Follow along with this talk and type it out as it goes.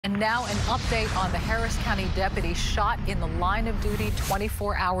Now an update on the Harris County deputy shot in the line of duty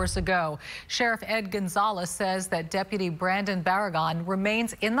 24 hours ago. Sheriff Ed Gonzalez says that Deputy Brandon Barragan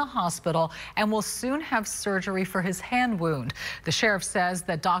remains in the hospital and will soon have surgery for his hand wound. The sheriff says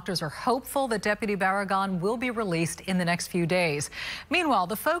that doctors are hopeful that Deputy Barragan will be released in the next few days. Meanwhile,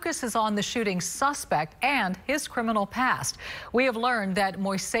 the focus is on the shooting suspect and his criminal past. We have learned that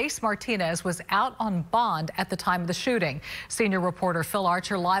Moises Martinez was out on bond at the time of the shooting. Senior reporter Phil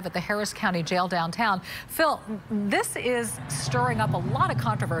Archer live at the Harris County Jail downtown. Phil, this is stirring up a lot of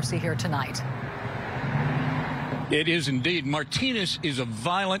controversy here tonight. It is indeed. Martinez is a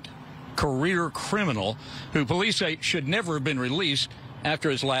violent career criminal who police say should never have been released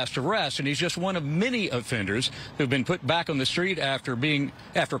after his last arrest, and he's just one of many offenders who've been put back on the street after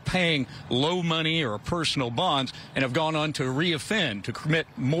paying low money or personal bonds and have gone on to reoffend, to commit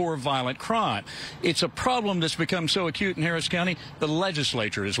more violent crime. It's a problem that's become so acute in Harris County, the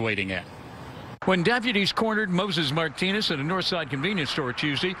legislature is waiting at. When deputies cornered Moses Martinez at a Northside convenience store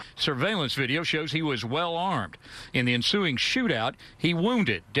Tuesday, surveillance video shows he was well armed. In the ensuing shootout, he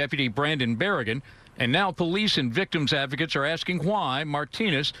wounded Deputy Brandon Barragan. And now police and victims advocates are asking why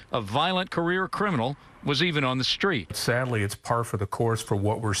Martinez, a violent career criminal, was even on the street. Sadly, it's par for the course for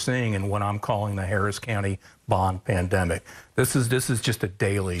what we're seeing in what I'm calling the Harris County bond pandemic. This is just a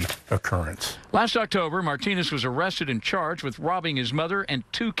daily occurrence. Last October, Martinez was arrested and charged with robbing his mother and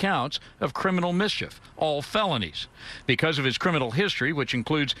 2 counts of criminal mischief, all felonies. Because of his criminal history, which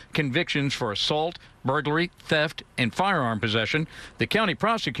includes convictions for assault, burglary, theft, and firearm possession, the county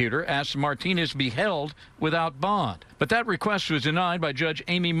prosecutor asked Martinez be held without bond. But that request was denied by Judge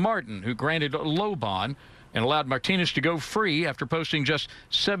Amy Martin, who granted a low bond and allowed Martinez to go free after posting just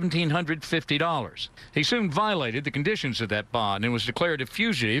 $1,750. He soon violated the conditions of that bond and was declared a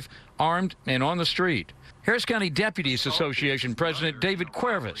fugitive, armed and on the street. Harris County Deputies Association President David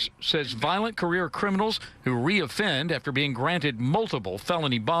Cuervas says violent career criminals who reoffend after being granted multiple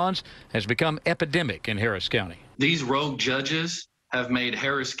felony bonds has become epidemic in Harris County. These rogue judges have made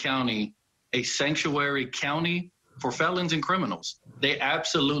Harris County a sanctuary county for felons and criminals. They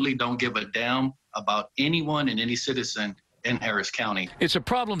absolutely don't give a damn about anyone and any citizen in Harris County. It's a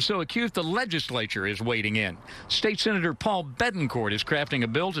problem so acute the legislature is wading in. State Senator Paul Bettencourt is crafting a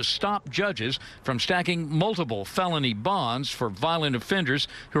bill to stop judges from stacking multiple felony bonds for violent offenders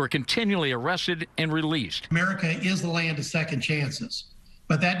who are continually arrested and released. America is the land of second chances,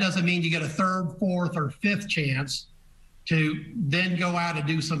 but that doesn't mean you get a third, fourth, or fifth chance to then go out and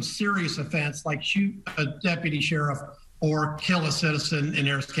do some serious offense like shoot a deputy sheriff or kill a citizen in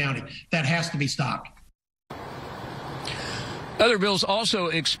Harris County. That has to be stopped. Other bills also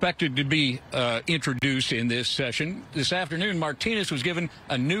expected to be introduced in this session. This afternoon, Martinez was given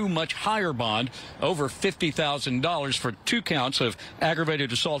a new, much higher bond, over $50,000 for 2 counts of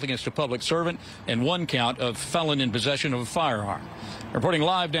aggravated assault against a public servant and 1 count of felon in possession of a firearm. Reporting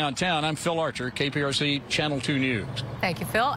live downtown, I'm Phil Archer, KPRC Channel 2 News. Thank you, Phil.